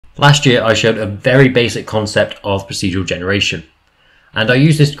Last year I showed a very basic concept of procedural generation, and I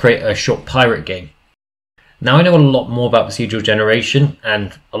used this to create a short pirate game. Now I know a lot more about procedural generation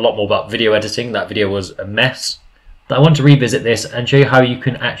and a lot more about video editing. That video was a mess. But I want to revisit this and show you how you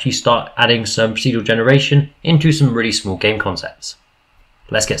can actually start adding some procedural generation into some really small game concepts.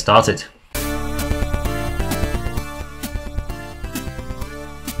 Let's get started.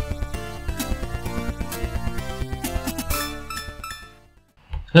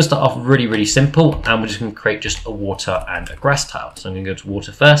 I'm going to start off really simple, and we're just going to create just a water and a grass tile. So I'm going to go to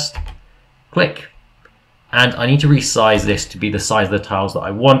water first, click, and I need to resize this to be the size of the tiles that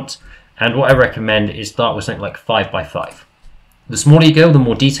I want. And what I recommend is start with something like 5 by 5. The smaller you go, the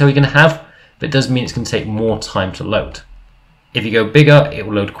more detail you're going to have, but it does mean it's going to take more time to load. If you go bigger, it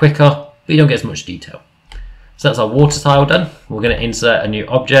will load quicker, but you don't get as much detail. So that's our water tile done. We're going to insert a new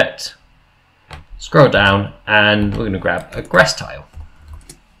object, scroll down, and we're going to grab a grass tile.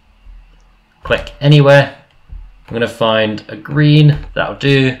 Click anywhere. I'm going to find a green, that'll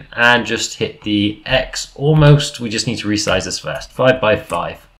do, and just hit the X almost. We just need to resize this first, 5 by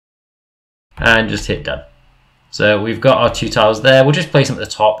 5, and just hit done. So we've got our two tiles there. We'll just place them at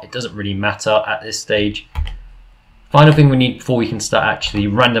the top. It doesn't really matter at this stage. Final thing we need before we can start actually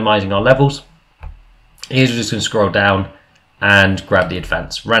randomizing our levels is we're just going to scroll down and grab the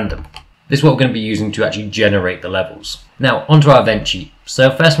advanced random. This is what we're going to be using to actually generate the levels. Now onto our event sheet.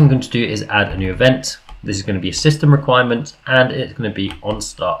 So first thing I'm going to do is add a new event. This is going to be a system requirement, and it's going to be on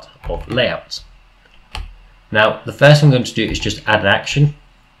start of layouts. Now the first thing I'm going to do is just add an action,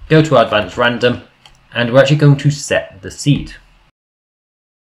 go to our advanced random, and we're actually going to set the seed.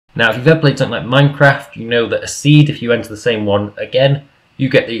 Now if you've ever played something like Minecraft, you know that a seed, if you enter the same one again, you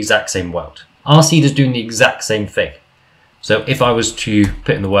get the exact same world. Our seed is doing the exact same thing. So if I was to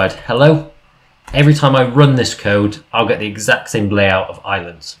put in the word hello, every time I run this code, I'll get the exact same layout of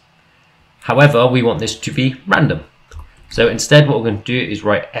islands. However, we want this to be random. So instead what we're going to do is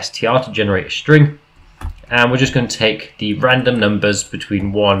write str to generate a string, and we're just going to take the random numbers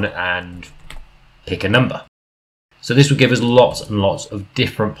between 1 and pick a number. So this will give us lots and lots of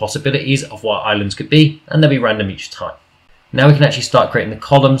different possibilities of what islands could be, and they'll be random each time. Now we can actually start creating the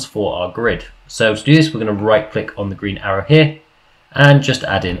columns for our grid. So to do this, we're going to right click on the green arrow here and just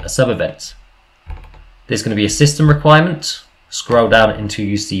add in a sub event. There's going to be a system requirement. Scroll down until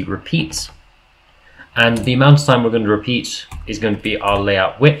you see repeat, and the amount of time we're going to repeat is going to be our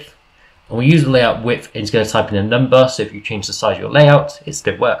layout width. And we use the layout width, it's going to type in a number, so if you change the size of your layout, it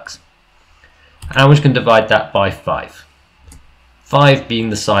still works. And we're just going to divide that by 5. 5 being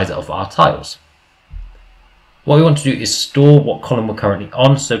the size of our tiles. What we want to do is store what column we're currently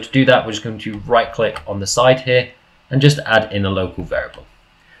on. So to do that, we're just going to right click on the side here and just add in a local variable.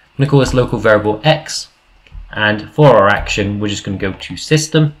 I'm going to call this local variable X, and for our action, we're just going to go to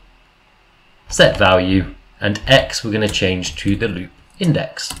system, set value, and X we're going to change to the loop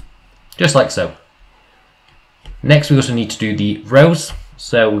index, just like so. Next, we also need to do the rows.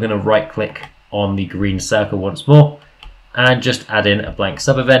 So we're going to right click on the green circle once more and just add in a blank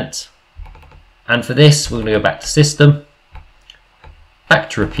sub event. And for this, we're going to go back to system, back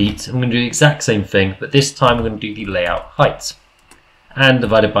to repeat, and we're going to do the exact same thing, but this time we're going to do the layout height, and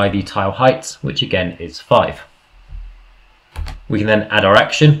divided by the tile height, which again is 5. We can then add our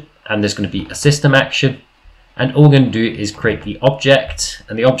action, and there's going to be a system action, and all we're going to do is create the object,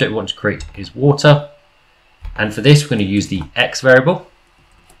 and the object we want to create is water. And for this, we're going to use the X variable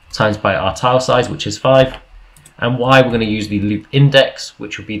times by our tile size, which is 5, and Y we're going to use the loop index,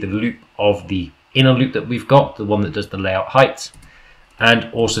 which will be the loop of the inner loop that we've got, the one that does the layout height, and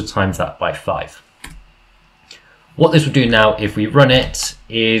also times that by 5. What this will do now, if we run it,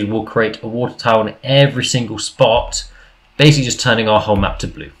 is we'll create a water tile in every single spot, basically just turning our whole map to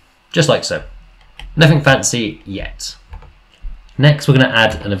blue, just like so. Nothing fancy yet. Next, we're going to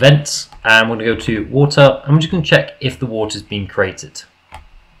add an event, and we're going to go to water, and we're just going to check if the water's been created.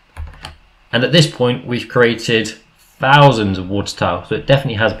 And at this point, we've created thousands of water tiles, so it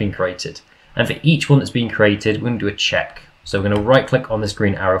definitely has been created. And for each one that's been created, we're going to do a check. So we're going to right click on this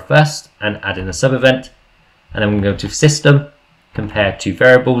green arrow first and add in a sub event, and then we're going to go to system, compare two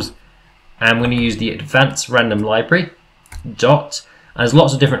variables, and we're going to use the advanced random library dot. And there's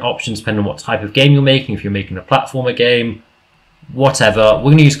lots of different options depending on what type of game you're making. If you're making a platformer game, whatever, we're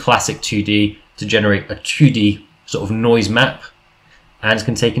going to use classic 2D to generate a 2D sort of noise map, and it's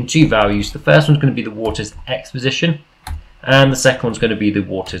going to take in two values. The first one's going to be the water's X position, and the second one's going to be the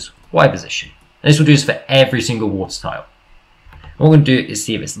water's Y position. And this will do this for every single water tile. And what we're going to do is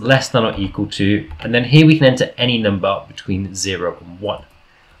see if it's less than or equal to, and then here we can enter any number between 0 and 1.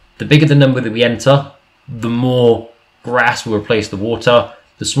 The bigger the number that we enter, the more grass will replace the water,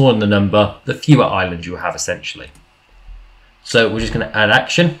 the smaller the number, the fewer islands you have essentially. So we're just going to add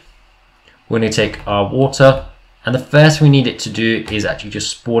action. We're going to take our water, and the first thing we need it to do is actually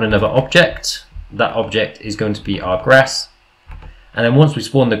just spawn another object. That object is going to be our grass. And then once we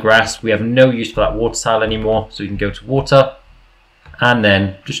spawn the grass, we have no use for that water tile anymore. So we can go to water and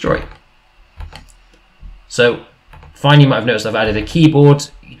then destroy. So finally, you might have noticed I've added a keyboard.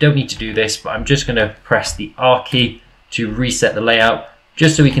 You don't need to do this, but I'm just going to press the R key to reset the layout,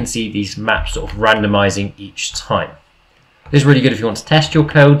 just so we can see these maps sort of randomizing each time. This is really good if you want to test your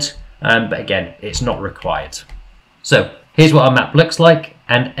code, but again, it's not required. So here's what our map looks like,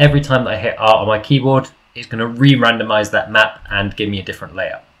 and every time that I hit R on my keyboard, it's going to re-randomize that map and give me a different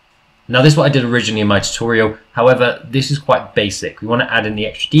layout. Now this is what I did originally in my tutorial, however this is quite basic. We want to add in the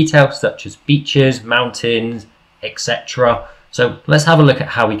extra details such as beaches, mountains, etc. So let's have a look at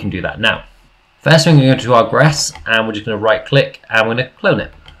how we can do that now. First thing, we're going to go to our grass, and we're just going to right click and we're going to clone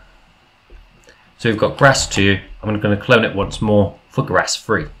it. So we've got grass 2, I'm going to clone it once more for grass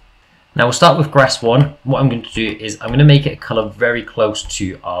 3. Now we'll start with grass 1. What I'm going to do is I'm going to make it a colour very close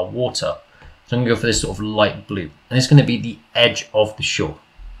to our water. So I'm going to go for this sort of light blue, and it's going to be the edge of the shore.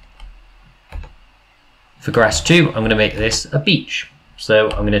 For grass 2, I'm going to make this a beach.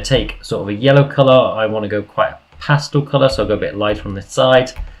 So I'm going to take sort of a yellow colour. I want to go quite a pastel colour, so I'll go a bit lighter on this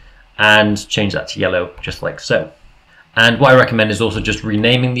side and change that to yellow, just like so. And what I recommend is also just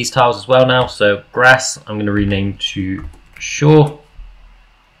renaming these tiles as well now. So grass, I'm going to rename to shore.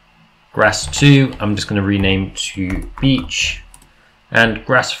 Grass 2, I'm just going to rename to beach. And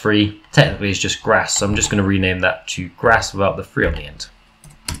grass 3, technically is just grass, so I'm just going to rename that to grass without the 3 on the end.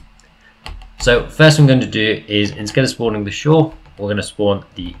 So first thing I'm going to do is, instead of spawning the shore, we're going to spawn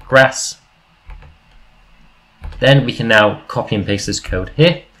the grass. Then we can now copy and paste this code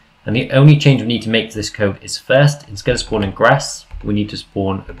here. And the only change we need to make to this code is first, instead of spawning grass, we need to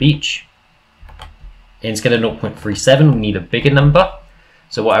spawn a beach. Instead of 0.37, we need a bigger number.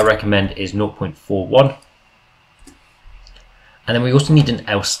 So what I recommend is 0.41. And then we also need an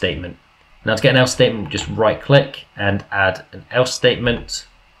else statement. Now to get an else statement, just right click and add an else statement,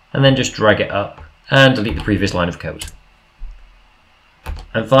 and then just drag it up and delete the previous line of code.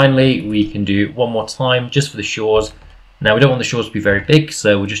 And finally, we can do one more time just for the shores. Now we don't want the shores to be very big,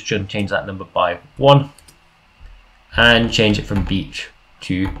 so we're just going to change that number by 1 and change it from beach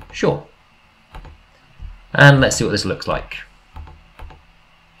to shore. And let's see what this looks like.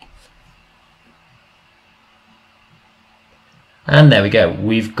 And there we go,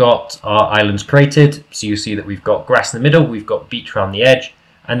 we've got our islands created. So you see that we've got grass in the middle, we've got beach around the edge,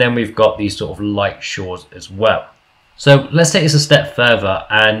 and then we've got these sort of light shores as well. So let's take this a step further,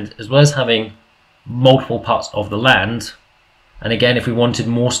 and as well as having multiple parts of the land, and again, if we wanted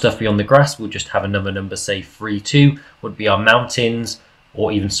more stuff beyond the grass, we'll just have another number, say 3-2 would be our mountains,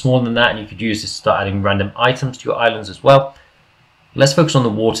 or even smaller than that, and you could use this to start adding random items to your islands as well. Let's focus on the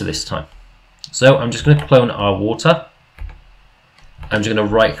water this time. So I'm just going to clone our water. I'm just going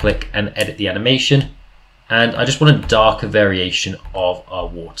to right click and edit the animation, and I just want a darker variation of our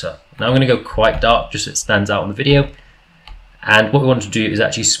water. Now I'm going to go quite dark just so it stands out on the video, and what we want to do is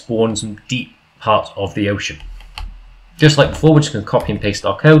actually spawn some deep parts of the ocean. Just like before, we're just going to copy and paste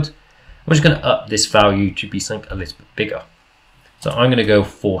our code. We're just going to up this value to be something a little bit bigger. So I'm going to go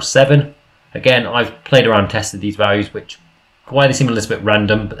 4.7. Again, I've played around and tested these values, which why they seem a little bit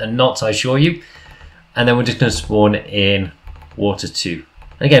random, but they're not, I assure you. And then we're just going to spawn in water 2.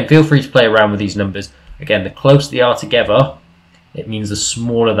 And again, feel free to play around with these numbers. Again, the closer they are together, it means the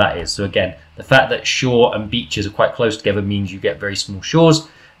smaller that is. So again, the fact that shore and beaches are quite close together means you get very small shores.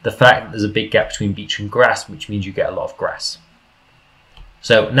 The fact that there's a big gap between beach and grass, which means you get a lot of grass.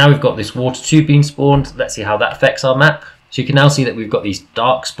 So now we've got this water 2 being spawned. Let's see how that affects our map. So you can now see that we've got these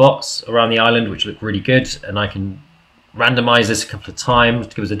dark spots around the island, which look really good. And I can randomize this a couple of times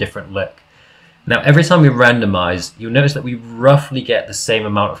to give us a different look. Now, every time we randomize, you'll notice that we roughly get the same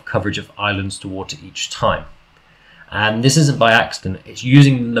amount of coverage of islands to water each time. And this isn't by accident, it's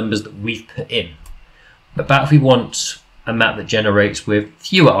using the numbers that we've put in. But if we want a map that generates with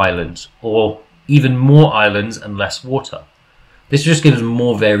fewer islands, or even more islands and less water, this just gives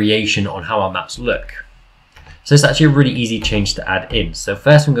more variation on how our maps look. So it's actually a really easy change to add in. So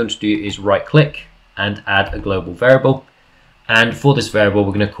first thing I'm going to do is right click and add a global variable. And for this variable,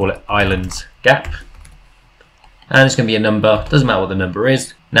 we're going to call it island gap. And it's going to be a number, doesn't matter what the number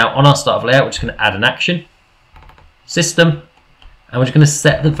is. Now on our start of layout, we're just going to add an action, system, and we're just going to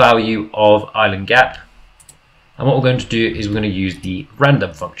set the value of island gap. And what we're going to do is we're going to use the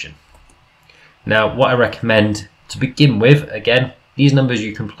random function. Now what I recommend to begin with, again, these numbers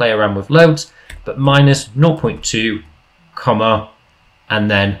you can play around with loads, but minus 0.2, comma, and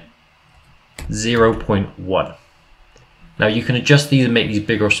then 0.1. Now you can adjust these and make these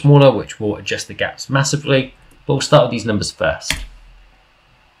bigger or smaller, which will adjust the gaps massively, but we'll start with these numbers first.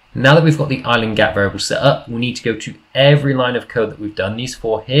 Now that we've got the island gap variable set up, we need to go to every line of code that we've done, these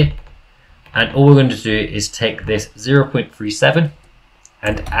 4 here, and all we're going to do is take this 0.37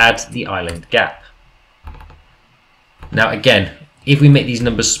 and add the island gap. Now again, if we make these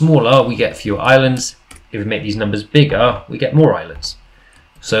numbers smaller, we get fewer islands. If we make these numbers bigger, we get more islands.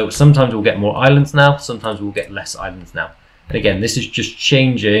 So sometimes we'll get more islands now, sometimes we'll get less islands now. And again, this is just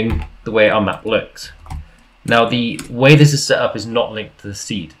changing the way our map looks. Now the way this is set up is not linked to the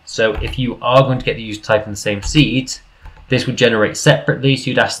seed. So if you are going to get the user type in the same seed, this would generate separately, so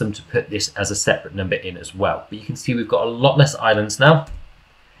you'd ask them to put this as a separate number in as well. But you can see we've got a lot less islands now.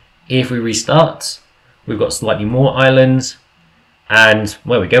 If we restart, we've got slightly more islands, and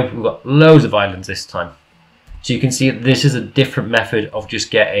there we go, we've got loads of islands this time. So you can see that this is a different method of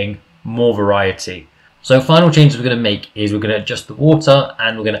just getting more variety. So final changes we're going to make is we're going to adjust the water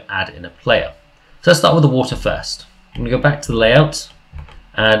and we're going to add in a player. So let's start with the water first. I'm going to go back to the layout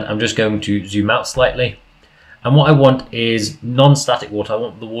and I'm just going to zoom out slightly. And what I want is non-static water. I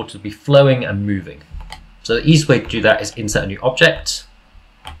want the water to be flowing and moving. So the easiest way to do that is insert a new object,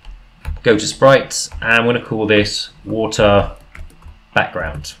 go to sprites, and I'm going to call this water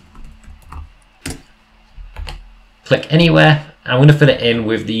background. Click anywhere, and I'm going to fill it in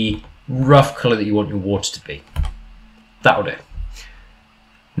with the rough color that you want your water to be. That'll do.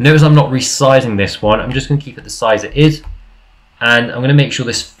 Notice I'm not resizing this one, I'm just going to keep it the size it is, and I'm going to make sure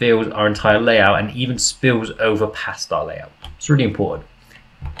this fills our entire layout and even spills over past our layout. It's really important.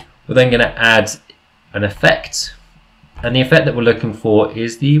 We're then going to add an effect, and the effect that we're looking for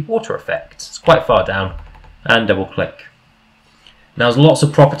is the water effect. It's quite far down, and double click. Now there's lots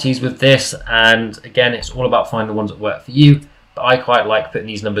of properties with this, and again it's all about finding the ones that work for you, but I quite like putting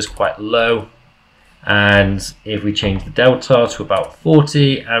these numbers quite low. And if we change the delta to about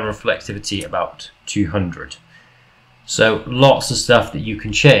 40 and reflectivity about 200. So lots of stuff that you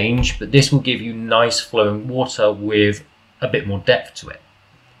can change, but this will give you nice flowing water with a bit more depth to it.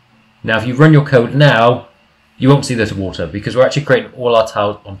 Now if you run your code now, you won't see this water because we're actually creating all our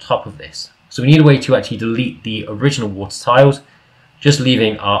tiles on top of this. So we need a way to actually delete the original water tiles, just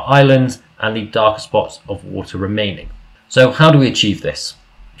leaving our islands and the darker spots of water remaining. So how do we achieve this?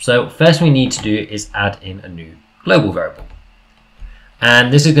 So first we need to do is add in a new global variable.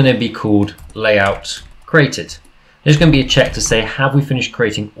 And this is going to be called layout created. There's going to be a check to say, have we finished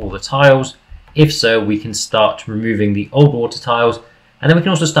creating all the tiles? If so, we can start removing the old water tiles, and then we can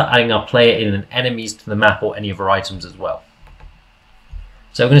also start adding our player in and enemies to the map or any other items as well.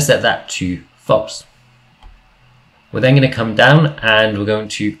 So we're going to set that to false. We're then going to come down and we're going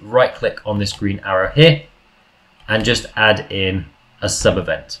to right click on this green arrow here and just add in a sub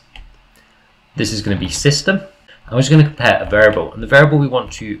event. This is going to be system. I'm just going to compare a variable, and the variable we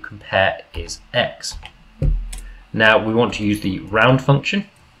want to compare is x. Now we want to use the round function,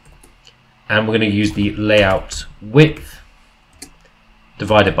 and we're going to use the layout width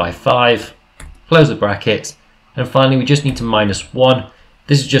divided by 5, close the bracket, and finally we just need to minus 1.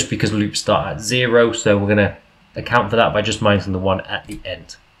 This is just because loops start at 0, so we're going to account for that by just minusing the 1 at the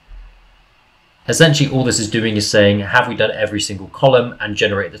end. Essentially all this is doing is saying, have we done every single column and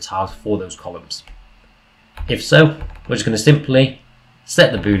generate the tiles for those columns? If so, we're just going to simply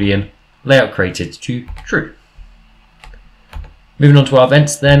set the boolean layout created to true. Moving on to our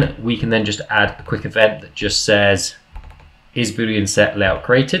events then, we can then just add a quick event that just says, is boolean set layout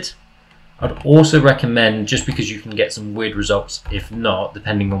created? I'd also recommend, just because you can get some weird results if not,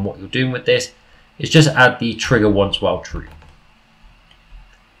 depending on what you're doing with this, is just add the trigger once while true.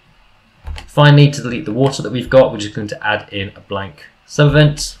 Finally, to delete the water that we've got, we're just going to add in a blank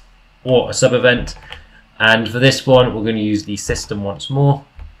sub-event or a sub-event. And for this one, we're going to use the system once more.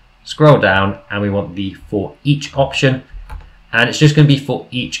 Scroll down and we want the for each option. And it's just going to be for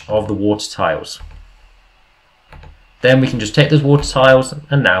each of the water tiles. Then we can just take those water tiles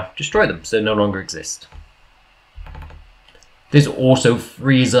and now destroy them so they no longer exist. This also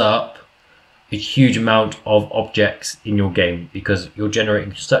frees up a huge amount of objects in your game because you're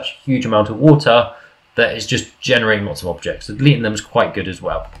generating such a huge amount of water that it's just generating lots of objects. So deleting them is quite good as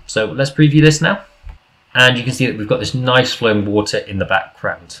well. So let's preview this now. And you can see that we've got this nice flowing water in the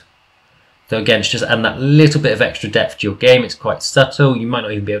background. So again, it's just adding that little bit of extra depth to your game. It's quite subtle. You might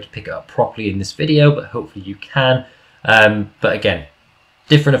not even be able to pick it up properly in this video, but hopefully you can. But again,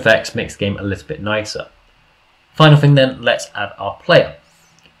 different effects makes the game a little bit nicer. Final thing then, let's add our player.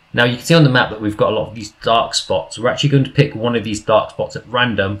 Now you can see on the map that we've got a lot of these dark spots. We're actually going to pick one of these dark spots at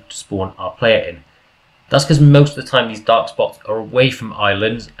random to spawn our player in. That's because most of the time these dark spots are away from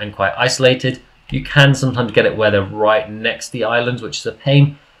islands and quite isolated. You can sometimes get it where they're right next to the islands, which is a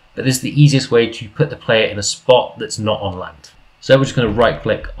pain, but this is the easiest way to put the player in a spot that's not on land. So we're just going to right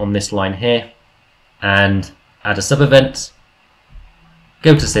click on this line here and add a sub event,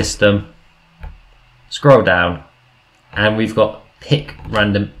 go to system, scroll down, and we've got pick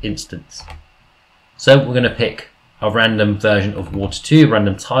random instance. So we're going to pick a random version of water 2,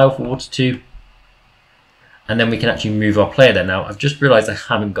 random tile for water 2, and then we can actually move our player there. Now I've just realized I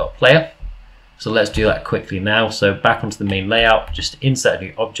haven't got a player, so let's do that quickly now. So back onto the main layout, just insert a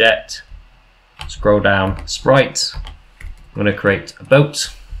new object, scroll down, sprite. I'm going to create a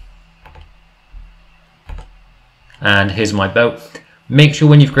boat, and here's my boat. Make sure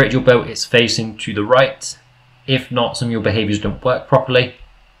when you've created your boat it's facing to the right. If not, some of your behaviors don't work properly.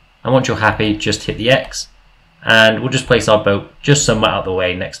 And once you're happy, just hit the X, and we'll just place our boat just somewhere out of the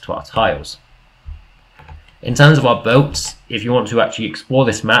way next to our tiles. In terms of our boats, if you want to actually explore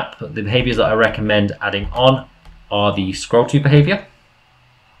this map, the behaviors that I recommend adding on are the scroll to behavior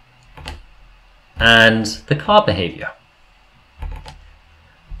and the car behavior.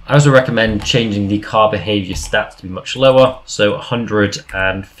 I also recommend changing the car behavior stats to be much lower, so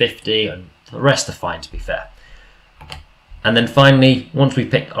 150, and the rest are fine, to be fair. And then finally, once we've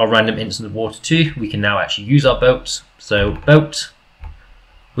picked our random instance of water 2, we can now actually use our boat. So boat,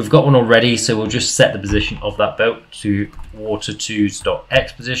 we've got one already, so we'll just set the position of that boat to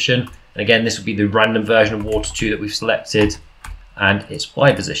water2's.x position. And again, this will be the random version of water 2 that we've selected, and its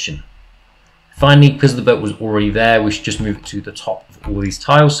Y position. Finally, because the boat was already there, we should just move it to the top of all these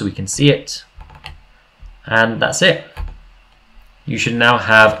tiles so we can see it. And that's it. You should now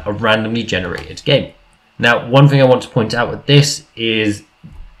have a randomly generated game. Now, one thing I want to point out with this is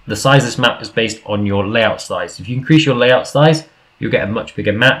the size of this map is based on your layout size. If you increase your layout size, you'll get a much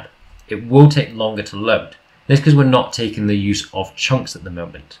bigger map. It will take longer to load. This is because we're not taking the use of chunks at the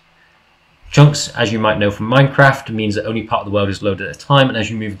moment. Chunks, as you might know from Minecraft, means that only part of the world is loaded at a time, and as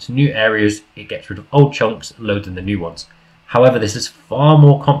you move into new areas, it gets rid of old chunks and loads in the new ones. However, this is far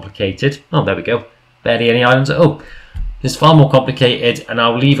more complicated. Oh, there we go. Barely any islands at all. It's far more complicated, and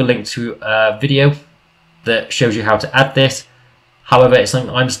I'll leave a link to a video that shows you how to add this. However, it's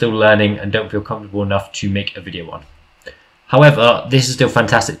something I'm still learning and don't feel comfortable enough to make a video on. However, this is still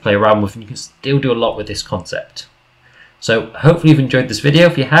fantastic to play around with, and you can still do a lot with this concept. So hopefully you've enjoyed this video.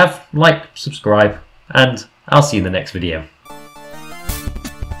 If you have, like, subscribe, and I'll see you in the next video.